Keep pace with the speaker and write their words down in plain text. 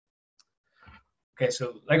Okay,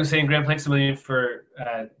 so like I was saying, Graham, thanks a million for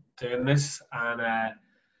doing this, and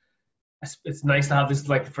it's nice to have this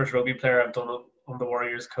like the first rugby player I've done on the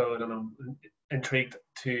Warriors code, and I'm intrigued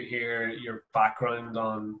to hear your background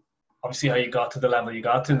on obviously how you got to the level you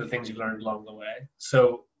got to and the things you've learned along the way.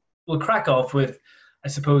 So we'll crack off with, I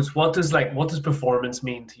suppose, what does performance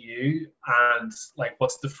mean to you, and like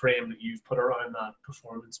what's the frame that you've put around that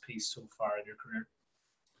performance piece so far in your career?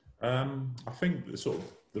 I think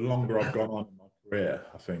the longer I've gone on in my career,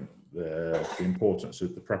 I think the importance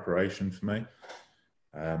of the preparation for me.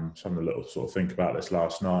 So having a little sort of think about this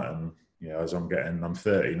last night, and as I'm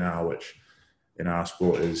 30 now, which in our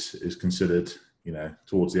sport is considered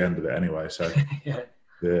towards the end of it anyway. So Yeah.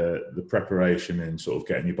 the preparation in sort of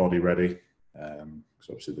getting your body ready, because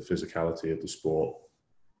obviously the physicality of the sport,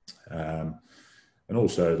 and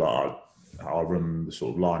also like I run the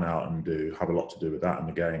sort of line out and have a lot to do with that in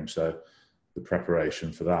the game. So the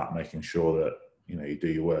preparation for that, making sure that you do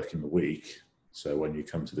your work in the week, so when you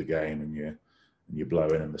come to the game and you blow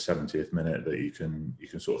in the 70th minute, that you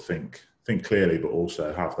can sort of think clearly, but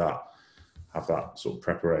also have that sort of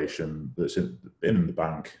preparation that's in the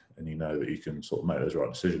bank, and that you can sort of make those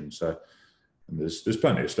right decisions. So and there's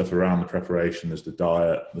plenty of stuff around the preparation. There's the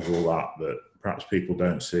diet, there's all that perhaps people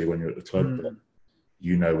don't see when you're at the club.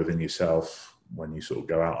 But within yourself, when you sort of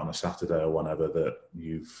go out on a Saturday or whenever, that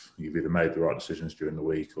you've either made the right decisions during the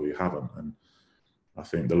week or you haven't. And I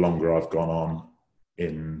think the longer I've gone on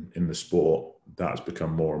in the sport, that's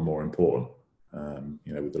become more and more important.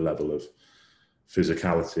 With the level of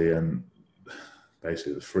physicality and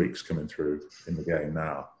basically the freaks coming through in the game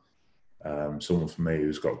now. Someone for me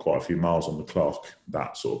who's got quite a few miles on the clock,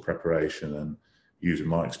 that sort of preparation and using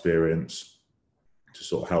my experience to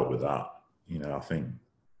sort of help with that. I think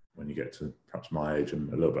when you get to perhaps my age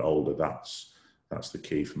and a little bit older, that's the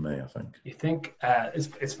key for me, I think. You think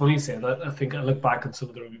it's funny you say that. I think I look back at some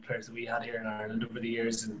of the rugby players that we had here in Ireland over the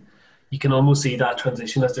years, and you can almost see that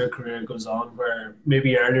transition as their career goes on, where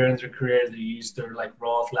maybe earlier in their career they used their like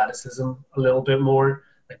raw athleticism a little bit more.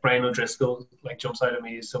 Like Brian O'Driscoll like jumps out at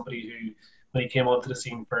me as somebody who, when he came onto the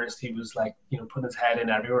scene first, he was like putting his head in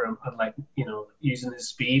everywhere and like using his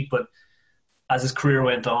speed. But as his career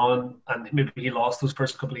went on and maybe he lost those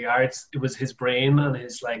first couple of yards, it was his brain and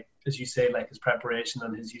his, like, as you say, like his preparation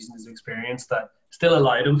and his using his experience that still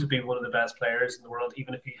allowed him to be one of the best players in the world,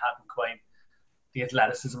 even if he hadn't quite the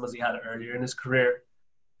athleticism as he had earlier in his career.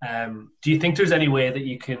 Do you think there's any way that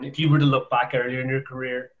you can, if you were to look back earlier in your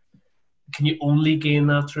career, can you only gain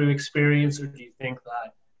that through experience, or do you think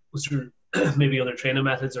that was through maybe other training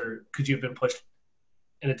methods, or could you have been pushed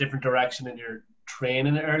in a different direction in your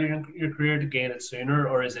training earlier in your career to gain it sooner,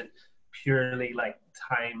 or is it purely like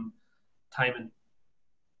time and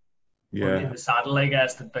in the saddle, I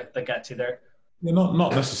guess, that gets you there? Yeah,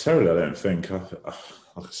 not necessarily, I don't think. Like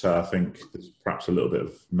I say, I think there's perhaps a little bit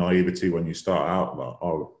of naivety when you start out. Like,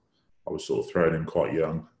 I was sort of thrown in quite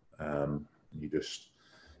young.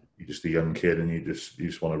 You're just a young kid, and you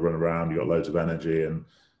just want to run around. You got loads of energy, and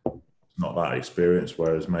not that experience.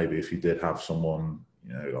 Whereas maybe if you did have someone,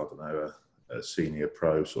 I don't know, a senior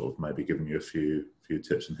pro sort of maybe giving you a few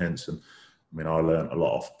tips and hints. And I mean, I learned a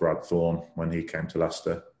lot off Brad Thorne when he came to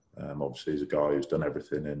Leicester. Obviously, he's a guy who's done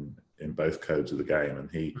everything in both codes of the game,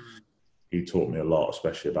 and he taught me a lot,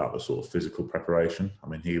 especially about the sort of physical preparation. I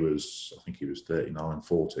mean, I think he was 39,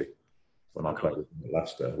 40 when I played with him at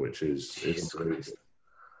Leicester, which is unbelievable.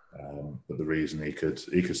 But the reason he could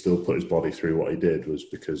still put his body through what he did was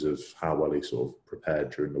because of how well he sort of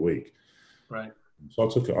prepared during the week. Right. So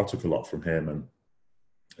I took a lot from him,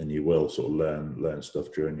 and you will sort of learn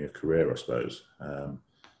stuff during your career, I suppose.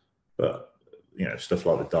 But stuff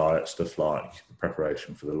like the diet, stuff like the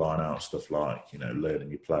preparation for the line out, stuff like learning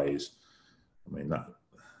your plays. I mean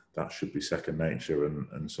that should be second nature,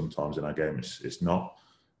 and sometimes in our game it's not.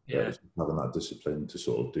 Yeah. But having that discipline to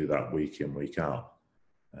sort of do that week in, week out.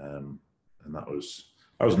 And that was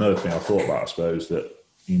another thing I thought about, I suppose, that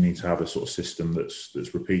you need to have a sort of system that's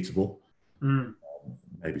repeatable.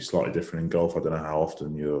 Maybe slightly different in golf. I don't know how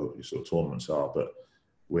often your sort of tournaments are, but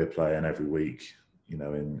we're playing every week,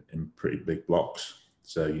 in pretty big blocks.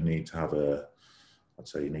 So you need to have a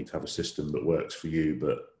system that works for you,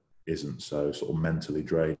 but isn't so sort of mentally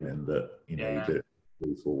draining that you do it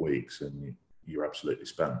 3-4 weeks and you're absolutely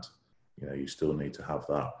spent. You still need to have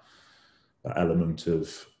that element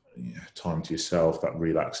of time to yourself, that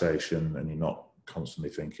relaxation, and you're not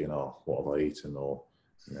constantly thinking, oh, what have I eaten, or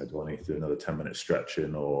do I need to do another 10-minute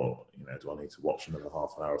stretching, or do I need to watch another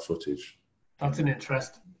half an hour of footage? That's an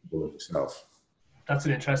interesting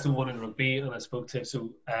one in rugby, and I spoke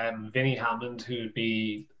to Vinnie Hammond, who would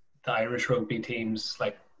be the Irish rugby team's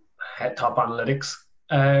like top analytics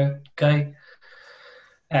guy.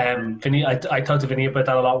 Vinny, I talked to Vinny about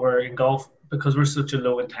that a lot. Where in golf, because we're such a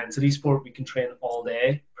low intensity sport, we can train all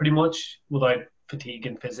day pretty much without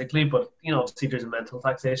fatiguing physically. But obviously there's a mental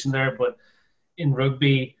taxation there. But in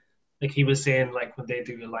rugby, like he was saying, like when they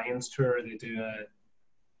do a Lions tour, they do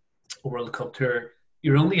a World Cup tour,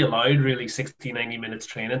 you're only allowed really 60, 90 minutes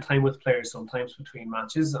training time with players sometimes between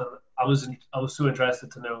matches. And I was so interested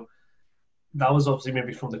to know, that was obviously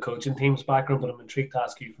maybe from the coaching team's background, but I'm intrigued to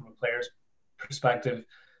ask you from a player's perspective.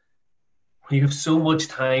 When you have so much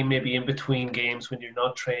time maybe in between games when you're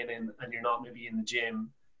not training and you're not maybe in the gym,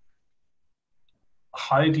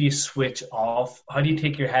 how do you switch off? How do you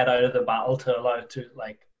take your head out of the battle to allow it to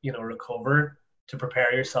recover, to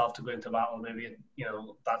prepare yourself to go into battle maybe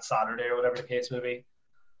that Saturday or whatever the case may be?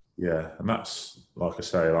 Yeah, and that's, like I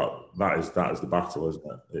say, like that is the battle, isn't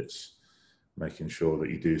it? It's making sure that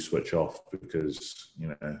you do switch off, because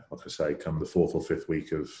like I say, come the 4th or 5th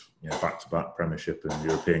week of back-to-back Premiership and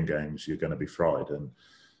European games, you're going to be fried. And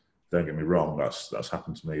don't get me wrong, that's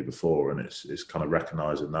happened to me before, and it's kind of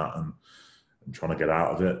recognising that and trying to get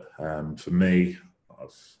out of it. For me, I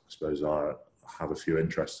suppose I have a few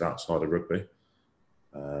interests outside of rugby.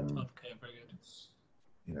 Okay, very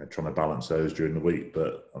good. Trying to balance those during the week,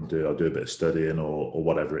 but I'll do a bit of studying or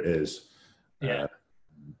whatever it is. Yeah.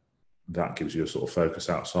 That gives you a sort of focus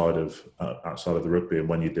outside of the rugby, and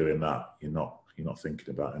when you're doing that, you're not thinking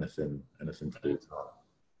about anything to do with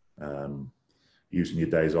that. Using your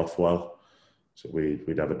days off well. So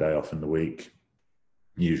we'd have a day off in the week,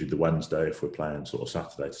 usually the Wednesday if we're playing sort of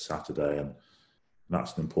Saturday to Saturday, and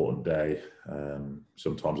that's an important day.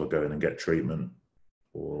 Sometimes I'll go in and get treatment,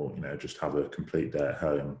 or just have a complete day at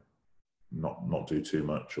home, not do too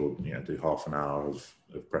much, or do half an hour of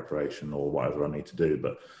preparation or whatever I need to do.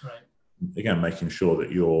 But again, making sure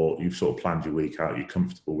that you've sort of planned your week out, you're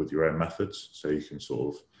comfortable with your own methods, so you can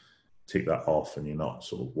sort of tick that off, and you're not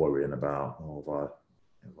sort of worrying about,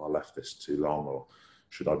 have I left this too long, or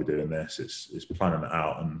should I be doing this? It's planning it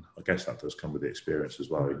out, and I guess that does come with the experience as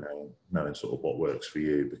well, knowing sort of what works for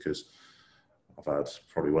you, because I've had,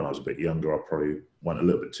 probably when I was a bit younger, I probably went a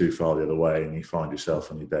little bit too far the other way, and you find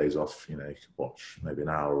yourself on your days off, you could watch maybe an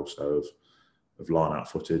hour or so of line-out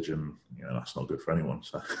footage, and that's not good for anyone.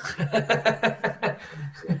 So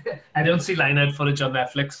I don't see line-out footage on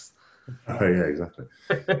Netflix. Oh yeah, exactly.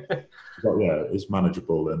 But yeah, it's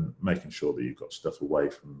manageable, and making sure that you've got stuff away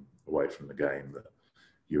from the game, that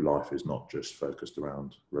your life is not just focused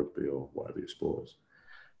around rugby or whatever your sport is.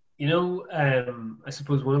 I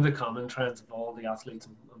suppose one of the common trends of all the athletes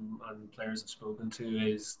and players I've spoken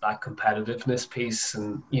to is that competitiveness piece,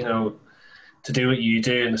 and to do what you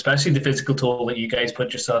do, and especially the physical toll that you guys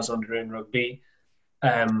put yourselves under in rugby.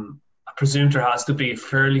 I presume there has to be a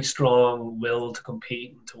fairly strong will to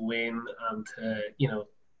compete and to win, and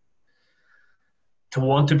to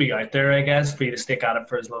want to be out there, I guess, for you to stick at it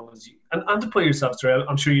for as long as you, and to put yourself through.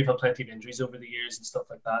 I'm sure you've had plenty of injuries over the years and stuff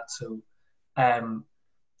like that. So,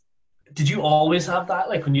 did you always have that?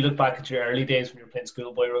 Like when you look back at your early days when you were playing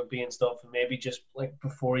schoolboy rugby and stuff, and maybe just like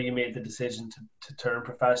before you made the decision to turn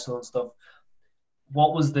professional and stuff,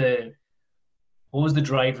 what was the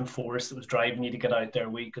driving force that was driving you to get out there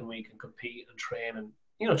week and week and compete and train,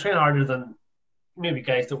 and train harder than maybe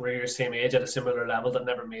guys that were your same age at a similar level that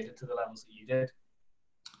never made it to the levels that you did?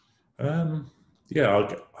 Yeah,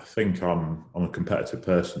 I think I'm a competitive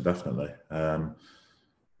person, definitely.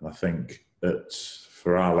 I think that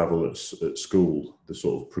for our level at school, the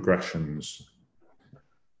sort of progressions,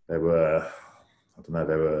 they were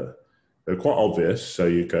quite obvious. So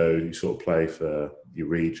you sort of play for your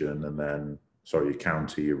region, and then your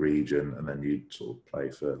county, your region, and then you sort of play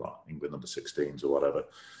for like England under 16s or whatever.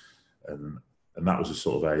 And that was the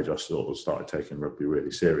sort of age I sort of started taking rugby really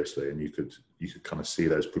seriously, and you could kind of see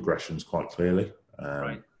those progressions quite clearly.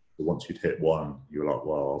 Right. But once you'd hit one, you were like,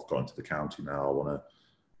 well, I've got into the county now. I want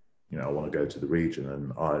to go to the region.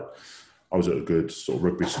 And I was at a good sort of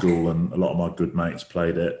rugby school, and a lot of my good mates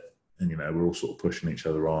played it, and we're all sort of pushing each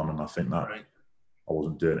other on. And I think that I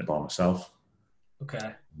wasn't doing it by myself.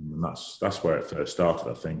 Okay. And that's where it first started,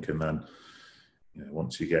 I think. And then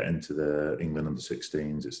once you get into the England under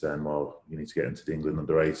 16s, it's then, well, you need to get into the England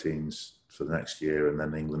under 18s for the next year, and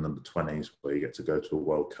then the England under 20s, where you get to go to a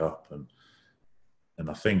World Cup. And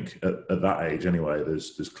I think at that age anyway,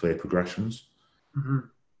 there's clear progressions. Mm-hmm.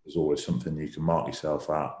 There's always something you can mark yourself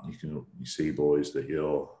at. You see boys that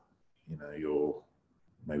you're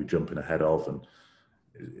maybe jumping ahead of, and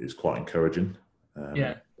it's quite encouraging.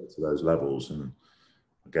 To those levels. And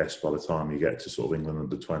I guess by the time you get to sort of England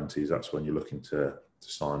under 20s, that's when you're looking to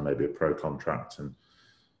sign maybe a pro contract. And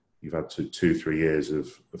you've had 2-3 years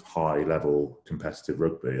of high level competitive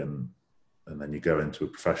rugby, and then you go into a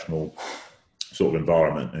professional sort of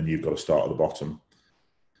environment and you've got to start at the bottom.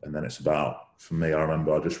 And then it's about, for me, I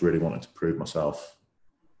remember I just really wanted to prove myself.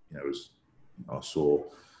 You know, I saw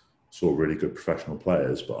really good professional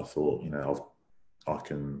players, but I thought, you know, I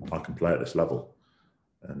can play at this level.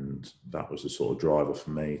 And that was the sort of driver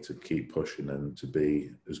for me to keep pushing and to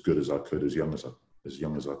be as good as I could, as young as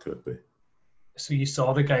I could be. So you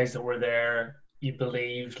saw the guys that were there, you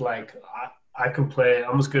believed like I can play,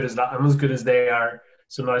 I'm as good as that, I'm as good as they are.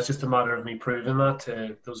 So now it's just a matter of me proving that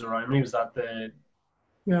to those around me. Was that the...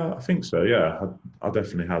 Yeah, I think so. Yeah, I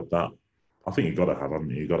definitely had that. I think you've got to have,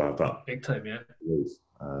 haven't you? You've got to have that big time, yeah. belief,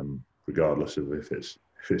 regardless of if it's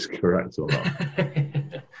correct or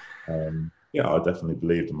not. Yeah, I definitely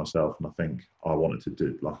believed in myself, and I think I wanted to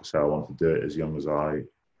do, like I say, I wanted to do it as young as I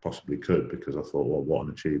possibly could, because I thought, well, what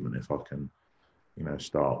an achievement if I can, you know,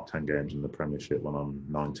 start 10 games in the Premiership when I'm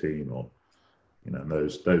 19, or, you know,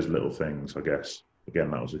 those little things. I guess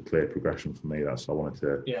again, that was a clear progression for me. That's, I wanted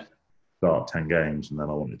to start 10 games, and then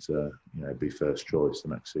I wanted to, you know, be first choice the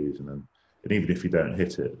next season, and even if you don't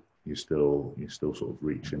hit it, you're still sort of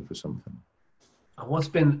reaching for something. And what's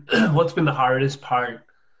been the hardest part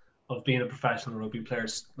of being a professional rugby player?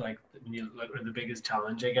 Like, when you look, or the biggest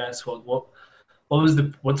challenge, I guess. What's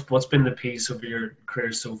been the piece of your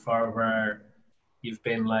career so far where you've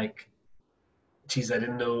been like, geez, I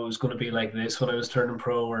didn't know it was going to be like this when I was turning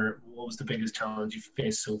pro? Or what was the biggest challenge you've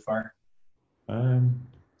faced so far? Well,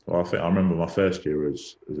 I remember my first year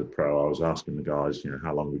as a pro, I was asking the guys, you know,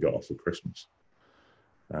 how long we got off for Christmas.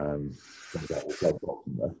 So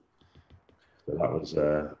that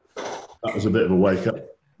was a bit of a wake up.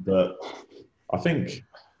 But I think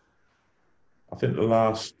the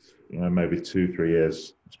last, you know, maybe 2-3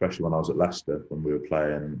 years, especially when I was at Leicester, when we were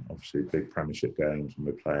playing obviously big Premiership games, and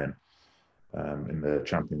we were playing in the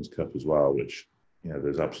Champions Cup as well, which, you know,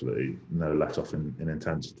 there's absolutely no let off in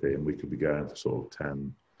intensity, and we could be going for sort of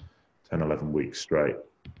 10, 11 weeks straight.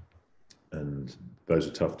 And those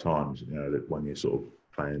are tough times, you know, that when you're sort of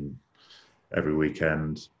playing every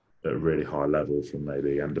weekend at a really high level from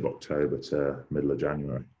maybe end of October to middle of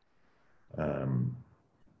January. And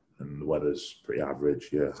the weather's pretty average.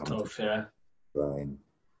 Yeah, tough, yeah. Rain.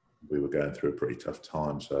 We were going through a pretty tough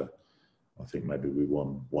time, so I think maybe we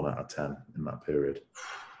won 1 out of 10 in that period.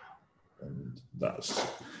 And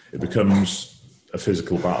it becomes a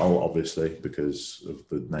physical battle, obviously, because of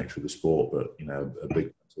the nature of the sport, but, you know, a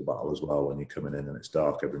big mental battle as well when you're coming in and it's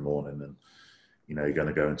dark every morning, and, you know, you're going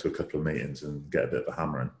to go into a couple of meetings and get a bit of a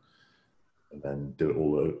hammering, and then do it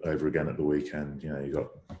all over again at the weekend. You know,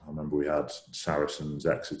 I remember we had Saracens,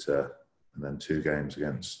 Exeter, and then 2 games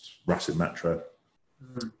against Racing Metro,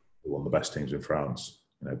 one of the best teams in France,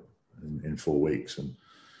 you know, in 4 weeks. And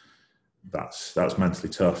that's mentally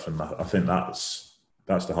tough. And I think that's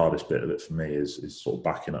the hardest bit of it for me, is sort of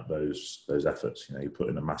backing up those efforts. You know, you put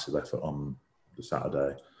in a massive effort on the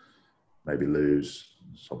Saturday, maybe lose.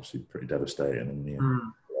 It's obviously pretty devastating, and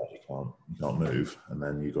you can't move, and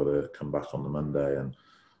then you've got to come back on the Monday and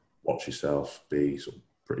watch yourself be sort of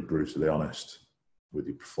pretty brutally honest with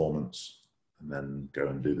your performance, and then go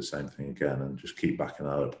and do the same thing again, and just keep backing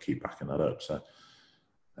that up. So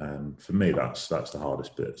for me, that's the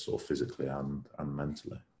hardest bit, sort of physically and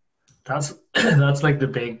mentally. That's like the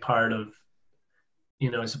big part of,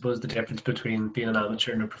 you know, I suppose the difference between being an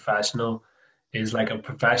amateur and a professional is, like, a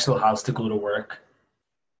professional has to go to work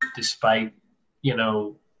despite, you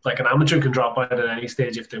know, like, an amateur can drop out at any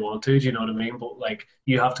stage if they want to, do you know what I mean? But, like,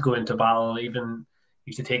 you have to go into battle, even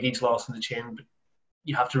you have to take each loss in the chin, but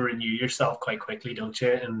you have to renew yourself quite quickly, don't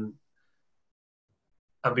you?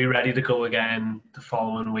 And be ready to go again the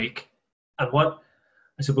following week. And what,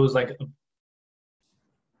 I suppose, like,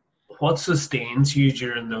 what sustains you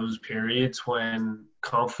during those periods when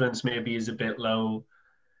confidence maybe is a bit low,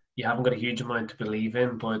 you haven't got a huge amount to believe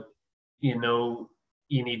in, but, you know,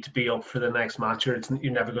 you need to be up for the next match, or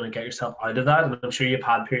you're never going to get yourself out of that. And I'm sure you've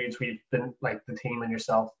had periods where you've been, like, the team and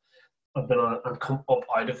yourself have been on and come up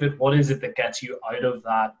out of it. What is it that gets you out of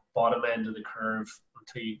that bottom end of the curve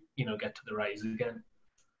until you know, get to the rise again?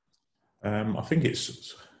 I think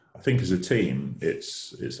as a team, it's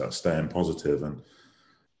that staying positive, and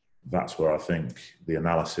that's where I think the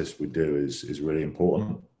analysis we do is really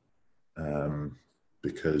important,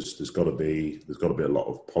 because there's got to be a lot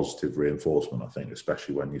of positive reinforcement, I think,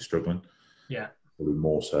 especially when you're struggling. Yeah. Probably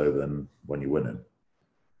more so than when you're winning.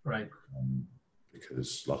 Right.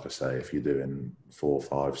 Because, like I say, if you're doing 4,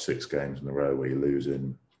 5, 6 games in a row where you're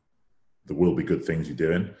losing, there will be good things you're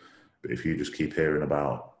doing, but if you just keep hearing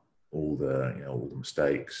about all the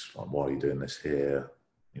mistakes, like, why are you doing this here?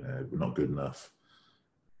 we're not good enough,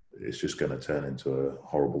 it's just going to turn into a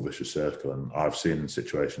horrible vicious circle. And I've seen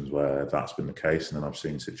situations where that's been the case, and then I've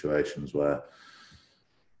seen situations where,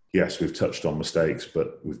 yes, we've touched on mistakes,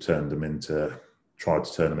 but we've tried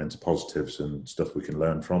to turn them into positives and stuff we can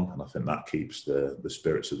learn from. And I think that keeps the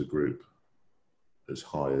spirits of the group as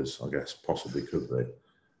high as I guess possibly could be,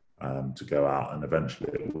 to go out, and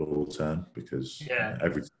eventually it will all turn, because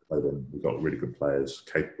every time we've got really good players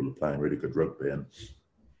capable of playing really good rugby. And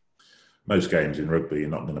most games in rugby, you're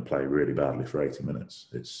not going to play really badly for 80 minutes.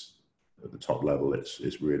 It's at the top level,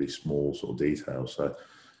 it's really small sort of details. So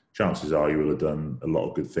chances are you will have done a lot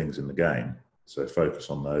of good things in the game. So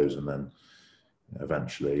focus on those, and then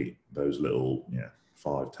eventually those little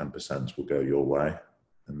 5-10% will go your way,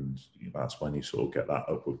 and that's when you sort of get that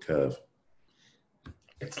upward curve.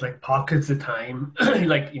 It's like pockets of time.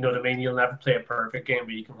 Like, you know what I mean? You'll never play a perfect game,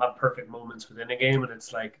 but you can have perfect moments within a game, and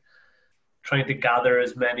it's like trying to gather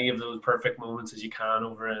as many of those perfect moments as you can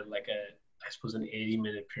over an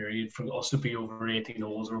 80-minute period. For us to be over 18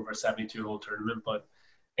 holes or over a 72-hole tournament, but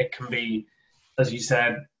it can be, as you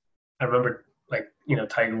said, I remember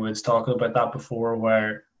Tiger Woods talking about that before,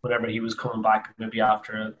 where whenever he was coming back, maybe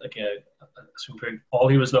after a swim period, all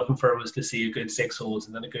he was looking for was to see a good 6 holes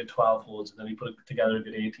and then a good 12 holes, and then he put together a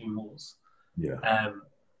good 18 holes. Yeah.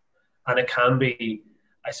 And it can be,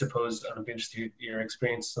 I suppose, and I'd be interested in your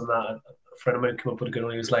experience on that. A friend of mine came up with a good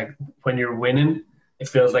one. He was like, when you're winning, it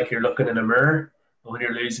feels like you're looking in a mirror, and when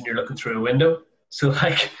you're losing, you're looking through a window. So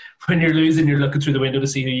like when you're losing, you're looking through the window to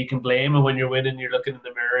see who you can blame, and when you're winning, you're looking in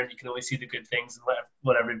the mirror and you can only see the good things and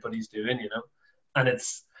what everybody's doing, And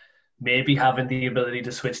it's maybe having the ability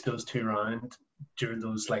to switch those two around during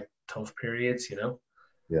those tough periods,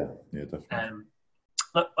 Yeah, definitely.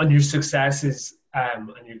 On your successes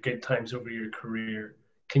and your good times over your career,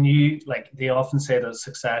 can you, they often say that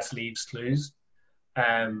success leaves clues.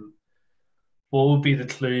 What would be the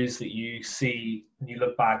clues that you see when you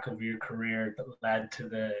look back over your career that led to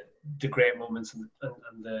the great moments and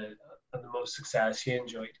the most success you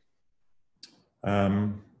enjoyed?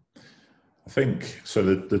 I think so.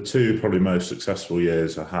 The two probably most successful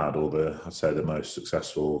years I had, or I'd say the most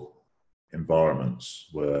successful environments,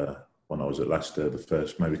 were when I was at Leicester. The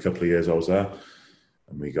first maybe couple of years I was there,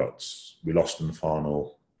 and we lost in the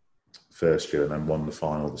final first year and then won the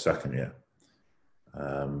final the second year.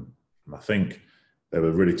 And I think they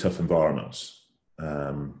were really tough environments,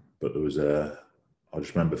 but I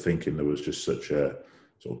just remember thinking there was just such a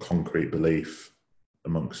sort of concrete belief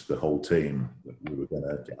amongst the whole team that we were going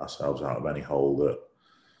to get ourselves out of any hole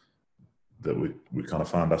that we kind of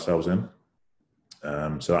found ourselves in.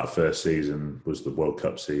 So that first season was the World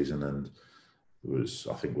Cup season, and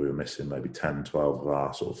I think we were missing maybe 10, 12 of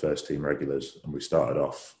our sort of first team regulars, and we started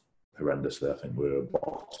off horrendously. I think we were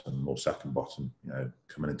bottom or second bottom,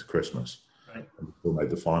 coming into Christmas. Right. And we still made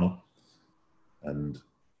the final. And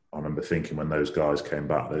I remember thinking when those guys came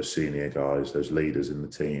back, those senior guys, those leaders in the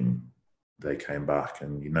team, they came back,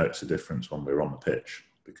 and you notice a difference when we were on the pitch,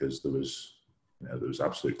 because there was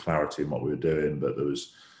absolute clarity in what we were doing, but there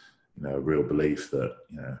was, a real belief that,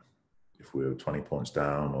 if we were 20 points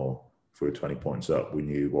down or if we were 20 points up, we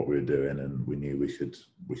knew what we were doing, and we knew we could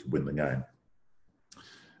win the game.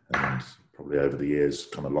 And probably over the years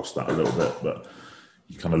kind of lost that a little bit, but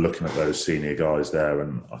you're kind of looking at those senior guys there,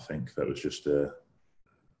 and I think that was just a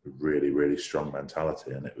really, really strong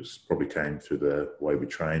mentality, and it probably came through the way we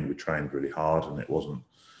trained. We trained really hard, and it wasn't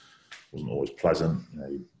always pleasant.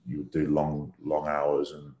 You would do long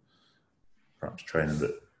hours, and perhaps training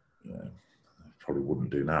that I probably wouldn't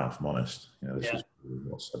do now, if I'm honest. This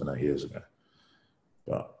was 7-8 years ago,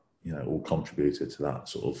 but all contributed to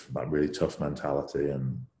that really tough mentality,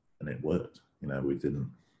 and it worked.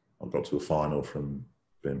 I got to a final from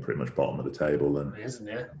being pretty much bottom of the table, and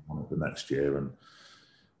won it the next year, and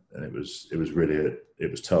it was really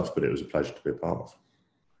tough, but it was a pleasure to be a part of.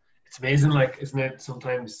 It's amazing, isn't it?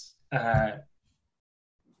 Sometimes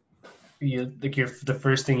the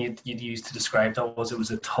first thing you'd use to describe that was it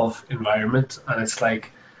was a tough environment, and it's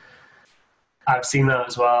like I've seen that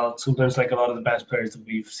as well. Sometimes, a lot of the best players that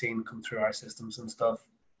we've seen come through our systems and stuff,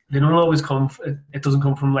 they don't always come. It doesn't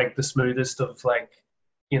come from the smoothest of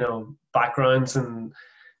backgrounds, and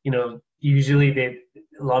usually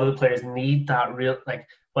a lot of the players need that real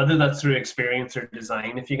whether that's through experience or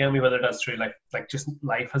design, if you get me, whether that's through just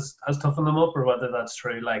life has toughened them up, or whether that's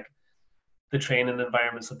through the training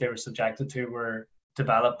environments that they were subjected to were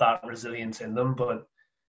developed that resilience in them. But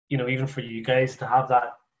even for you guys to have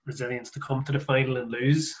that resilience to come to the final and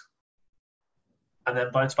lose, and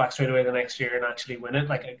then bounce back straight away the next year and actually win it,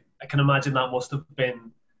 I can imagine that must have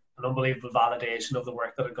been an unbelievable validation of the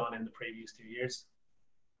work that had gone in the previous 2 years.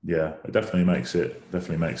 Yeah, it definitely makes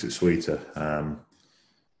it sweeter.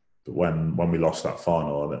 But when we lost that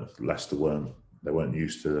final, Leicester weren't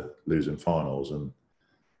used to losing finals, and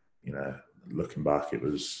looking back, it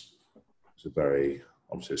was a very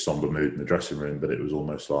obviously a somber mood in the dressing room, but it was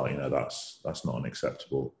almost like that's not an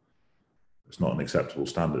acceptable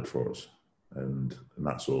standard for us, and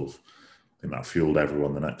that sort of I think that fueled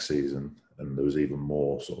everyone the next season, and there was even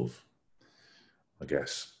more sort of I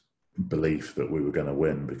guess belief that we were going to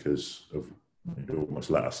win because we almost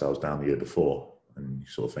let ourselves down the year before, and you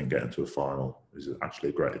sort of think getting to a final is actually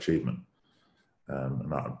a great achievement.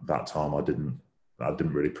 And that time I didn't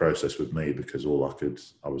really process with me because all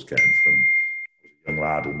I was getting from young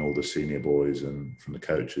lad and all the senior boys and from the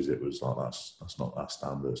coaches, it was like that's not that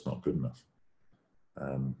standard, it's not good enough.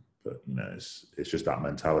 But it's just that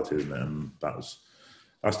mentality, isn't it? And that's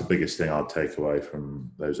the biggest thing I'd take away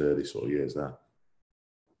from those early sort of years there.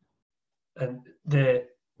 And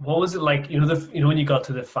what was it like? When you got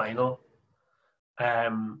to the final,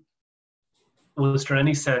 was there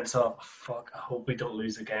any sense of fuck? I hope we don't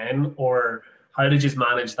lose again, or how did you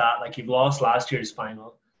manage that? Like you've lost last year's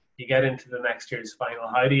final, you get into the next year's final.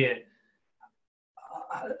 How do you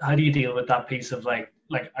deal with that piece of like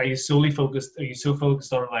are you so focused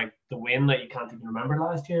on like the win that you can't even remember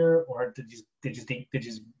last year, or did you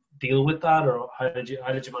deal with that, or how did you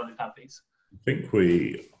manage that piece?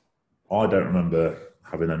 I don't remember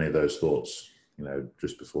having any of those thoughts,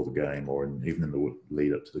 just before the game or even in the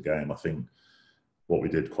lead up to the game. I think what we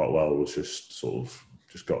did quite well was just sort of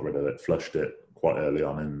just got rid of it, flushed it quite early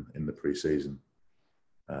on in the pre-season.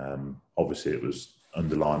 Obviously, it was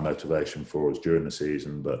underlying motivation for us during the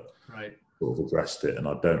season, but right. Sort of addressed it, and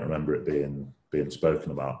I don't remember it being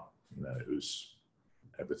spoken about. It was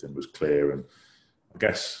everything was clear, and I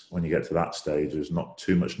guess when you get to that stage, there's not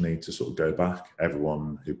too much need to sort of go back.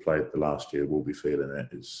 Everyone who played the last year will be feeling it.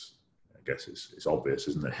 I guess it's obvious,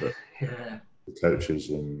 isn't it? But yeah. The coaches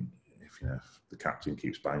and if the captain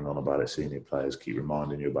keeps banging on about it, senior players keep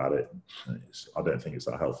reminding you about it. I don't think it's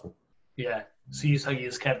that helpful. Yeah. So you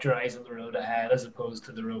just kept your eyes on the road ahead as opposed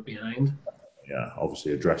to the road behind. Yeah,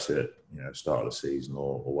 obviously address it, start of the season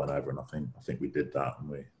or whenever, and I think we did that, and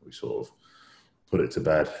we sort of put it to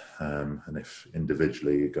bed. And if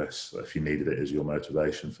individually, I guess, if you needed it as your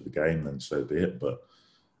motivation for the game, then so be it. But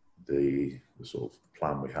the sort of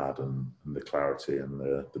plan we had and the clarity and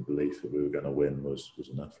the belief that we were going to win was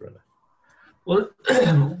enough, really. Well,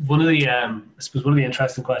 one of the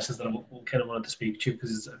interesting questions that I kind of wanted to speak to,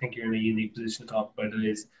 because I think you're in a unique position to talk about it,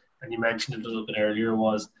 is, and you mentioned it a little bit earlier,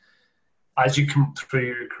 was as you come through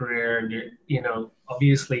your career,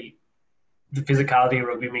 obviously the physicality of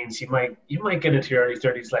rugby means you might get into your early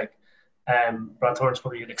 30s. Like Brad Thorne's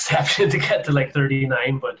probably an exception to get to like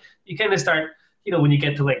 39, but you kind of start, when you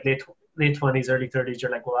get to like late 20s, early 30s,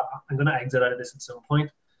 you're like, well, I'm going to exit out of this at some point.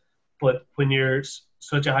 But when you're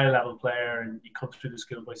such a high level player and you come through the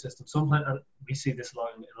schoolboy system, sometimes, and we see this a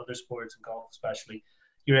lot in other sports and golf especially,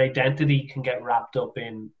 your identity can get wrapped up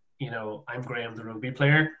in, I'm Graham the rugby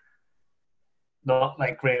player, not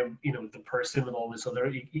like Graham, the person and all this other,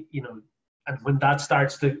 and when that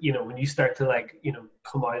starts to, when you start to like,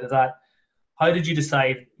 come out of that, how did you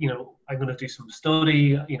decide, I'm going to do some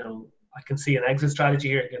study, I can see an exit strategy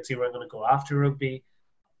here, I can see where I'm going to go after rugby.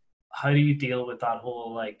 How do you deal with that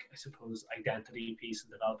whole, like, I suppose, identity piece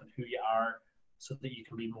and developing who you are so that you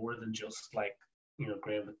can be more than just like,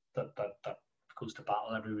 Graham that goes to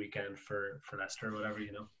battle every weekend for Leicester or whatever,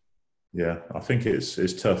 Yeah, I think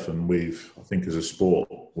it's tough, and I think as a sport,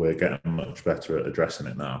 we're getting much better at addressing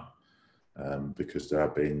it now, because there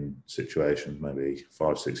have been situations maybe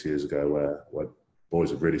 5-6 years ago where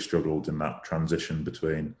boys have really struggled in that transition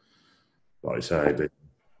between, like you say, being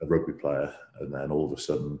a rugby player, and then all of a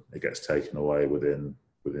sudden it gets taken away within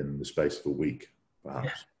the space of a week,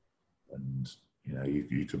 perhaps, and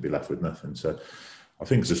you could be left with nothing. So I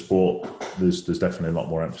think as a sport, there's definitely a lot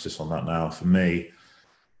more emphasis on that now. For me,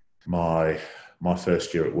 my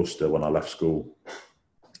first year at Worcester, when I left school,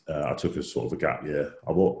 I took a sort of a gap year.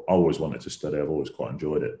 I always wanted to study. I've always quite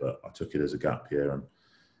enjoyed it, but I took it as a gap year. And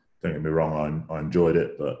don't get me wrong, I enjoyed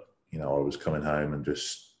it, but I was coming home and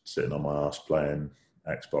just sitting on my arse playing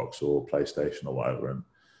Xbox or PlayStation or whatever. And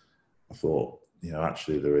I thought,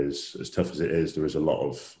 actually, there is, as tough as it is, there is a lot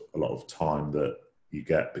of time that you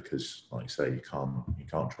get because, like you say, you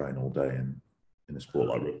can't train all day in a sport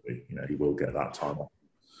like rugby. You will get that time off.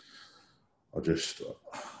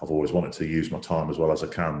 I've always wanted to use my time as well as I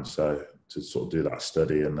can. So to sort of do that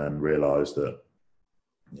study and then realise that,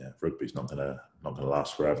 rugby's not gonna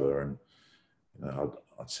last forever. And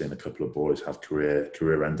I'd seen a couple of boys have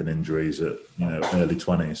career-ending injuries at early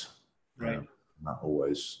 20s. Right. that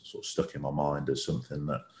always sort of stuck in my mind as something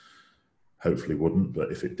that hopefully wouldn't.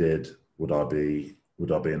 But if it did, would I be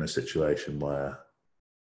in a situation where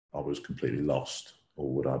I was completely lost,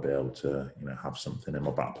 or would I be able to, have something in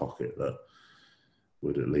my back pocket that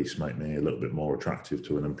would at least make me a little bit more attractive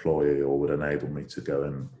to an employee, or would enable me to go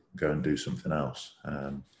and do something else?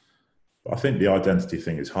 But I think the identity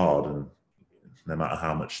thing is hard, and no matter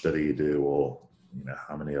how much study you do, or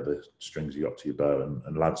how many other strings you got to your bow,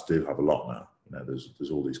 and lads do have a lot now.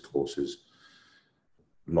 There's all these courses.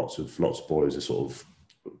 Lots of boys are sort of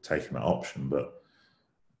taking that option, but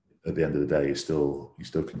at the end of the day, you still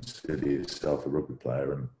consider yourself a rugby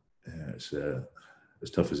player, and it's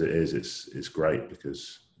as tough as it is. It's great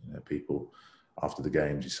because people after the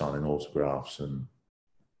games, you're signing autographs, and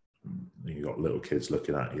you got little kids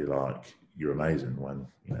looking at you like you're amazing when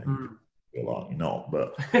you feel like you're not.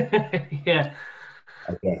 But yeah,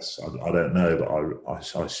 I guess I don't know, but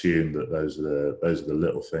I assume that those are the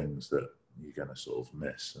little things that you're going to sort of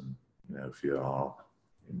miss. And if you are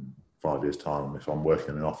in 5 years' time, if I'm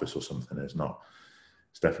working in an office or something, it's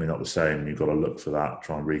definitely not the same. You've got to look for that,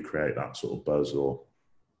 try and recreate that sort of buzz or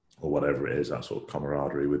whatever it is, that sort of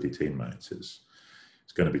camaraderie with your teammates. It's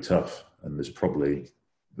going to be tough, and there's probably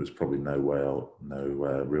no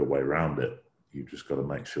real way around it. You've just got to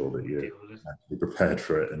make sure that you're actually prepared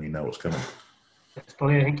for it and you know what's coming. It's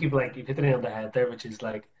funny. I think you've hit the nail on the head there, which is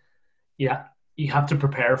like, yeah, you have to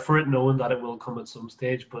prepare for it, knowing that it will come at some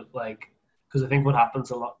stage. But because I think what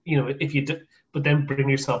happens a lot, if you do, but then bring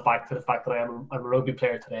yourself back to the fact that I'm a rugby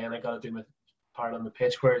player today and I got to do my part on the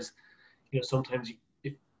pitch. Whereas, sometimes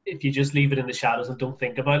if you just leave it in the shadows and don't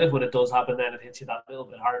think about it, when it does happen, then it hits you that little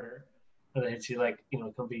bit harder, and it hits you it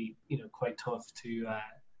can be quite tough to.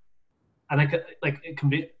 And it can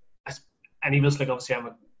be, any of us, obviously I'm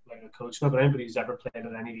a coach now, but anybody who's ever played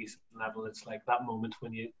at any decent level, it's like that moment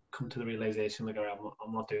when you come to the realization, all right,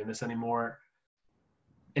 I'm not doing this anymore.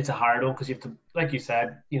 It's a hard one because you have to, like you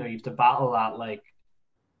said, you have to battle that,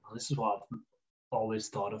 this is what I've always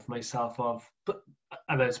thought of myself of.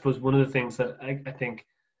 And I suppose one of the things that I think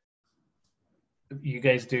you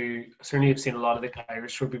guys do, certainly I've seen a lot of the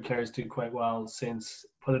Irish rugby players do quite well since,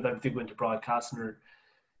 whether they go into broadcasting or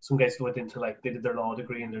some guys went into they did their law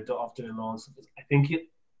degree and they're off doing law and stuff. I think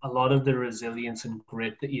a lot of the resilience and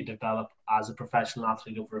grit that you develop as a professional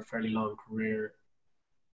athlete over a fairly long career,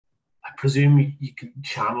 I presume you can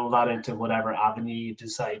channel that into whatever avenue you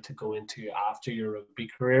decide to go into after your rugby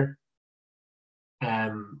career.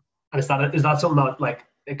 And is that something that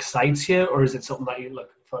excites you, or is it something that you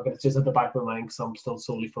it's just at the back of my mind because I'm still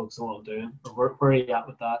solely focused on what I'm doing? Or where are you at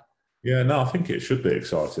with that? Yeah, no, I think it should be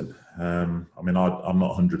exciting. I'm not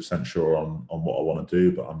 100% sure on what I want to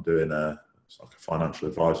do, but I'm doing it's like a financial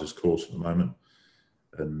advisor's course at the moment,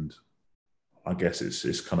 and I guess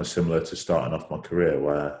it's kind of similar to starting off my career,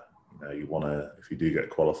 where you want to, if you do get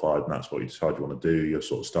qualified and that's what you decide you want to do, you're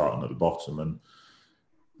sort of starting at the bottom and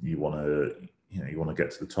you want to get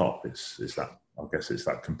to the top. It's that, I guess it's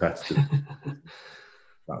that competitive.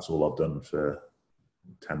 That's all I've done for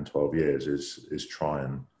 10, 12 years is try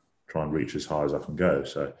and reach as high as I can go.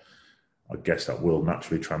 So I guess that will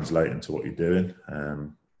naturally translate into what you're doing.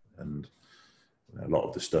 And a lot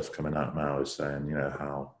of the stuff coming out now is saying,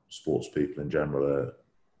 how sports people in general are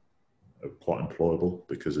quite employable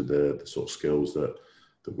because of the sort of skills that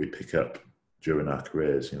we pick up during our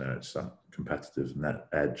careers. It's that competitive net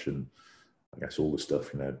edge, and I guess all the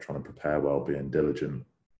stuff, trying to prepare well, being diligent,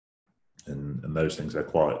 and those things, they're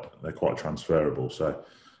quite transferable. So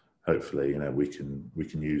hopefully, we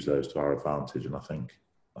can use those to our advantage, and I think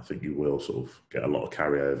you will sort of get a lot of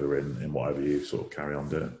carryover in whatever you sort of carry on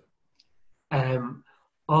doing.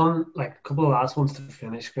 On a couple of last ones to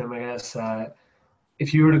finish, Graham, I guess.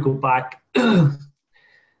 If you were to go back,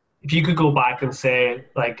 if you could go back and say,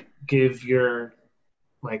 give your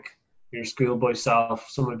schoolboy self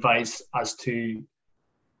some advice as to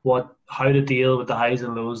how to deal with the highs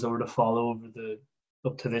and lows that were to follow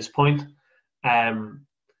up to this point,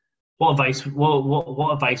 what advice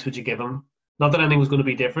would you give him? Not that anything was going to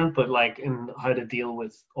be different, but in how to deal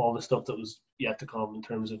with all the stuff that was yet to come in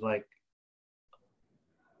terms of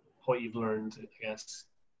what you've learned, I guess.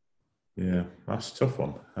 Yeah, that's a tough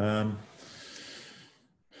one. I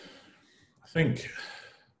think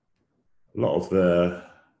a lot of the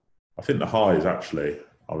highs, actually,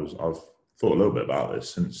 I've thought a little bit about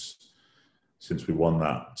this since we won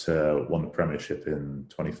the Premiership in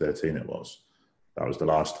 2013. That was the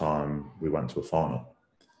last time we went to a final.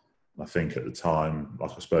 I think at the time,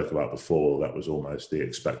 like I spoke about before, that was almost the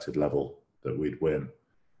expected level that we'd win.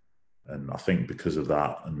 And I think because of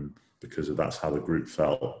that, and because of that's how the group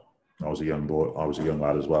felt, I was a young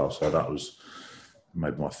lad as well. So that was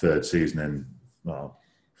maybe my third season in, well,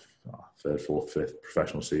 third, fourth, fifth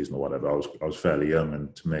professional season or whatever. I was fairly young,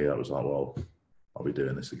 and to me, that was like, well, I'll be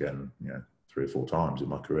doing this again, 3 or 4 times in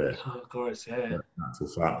my career. Oh, of course, yeah. But in actual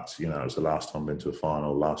fact, it was the last time I've been to a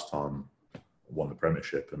final, last time I won the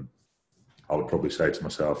Premiership, and I would probably say to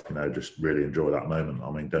myself, just really enjoy that moment.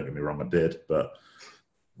 I mean, don't get me wrong, I did, but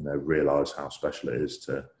realise how special it is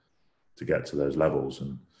to get to those levels.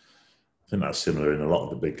 And I think that's similar in a lot of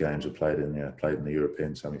the big games I played in. Played in the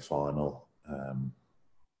European semi-final,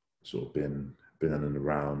 sort of been in and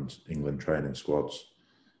around England training squads,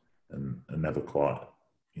 and never quite,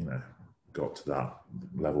 got to that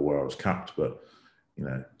level where I was capped. But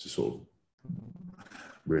to sort of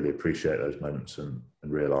really appreciate those moments and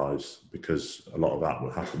realise, because a lot of that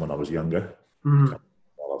would happen when I was younger. Mm-hmm.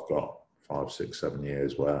 Well, I've got 5, 6, 7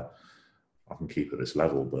 years where I can keep at this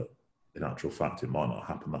level, but in actual fact, it might not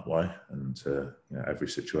happen that way. And every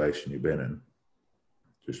situation you've been in,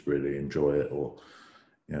 just really enjoy it. Or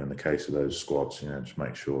in the case of those squads, just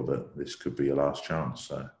make sure that this could be your last chance.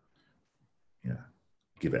 So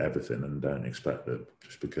give it everything, and don't expect that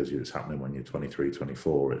just because it's happening when you're 23,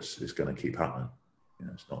 24, it's going to keep happening.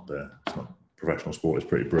 It's not professional sport is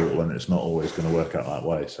pretty brutal, and it's not always going to work out that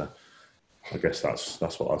way. So I guess that's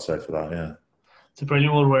what I'd say for that. Yeah, it's a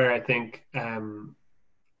brilliant one where I think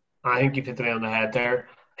you've hit the nail on the head there.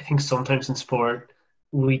 I think sometimes in sport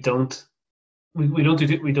we don't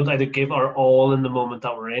either give our all in the moment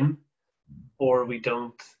that we're in, or we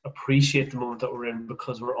don't appreciate the moment that we're in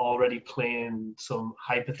because we're already playing some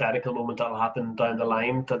hypothetical moment that will happen down the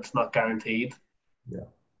line that's not guaranteed. Yeah.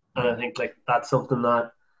 And I think that's something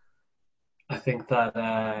that I think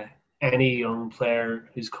that any young player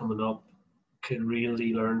who's coming up could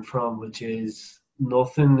really learn from, which is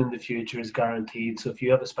nothing in the future is guaranteed. So if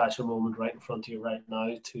you have a special moment right in front of you right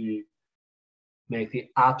now, to make the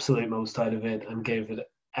absolute most out of it and give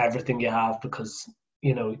it everything you have, because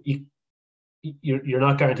you're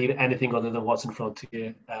not guaranteed anything other than what's in front of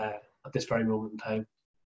you at this very moment in time.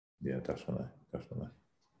 Yeah, definitely.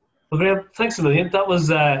 Well, Graham, thanks a million. That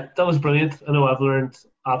was brilliant. I know I've learned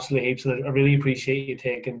absolutely heaps, and I really appreciate you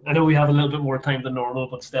taking. I know we have a little bit more time than normal,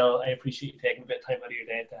 but still, I appreciate you taking a bit of time out of your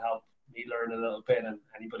day to help me learn a little bit, and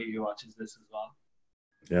anybody who watches this as well.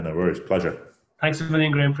 Yeah, no worries. Pleasure. Thanks a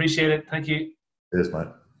million, Graham. Appreciate it. Thank you. Cheers, mate.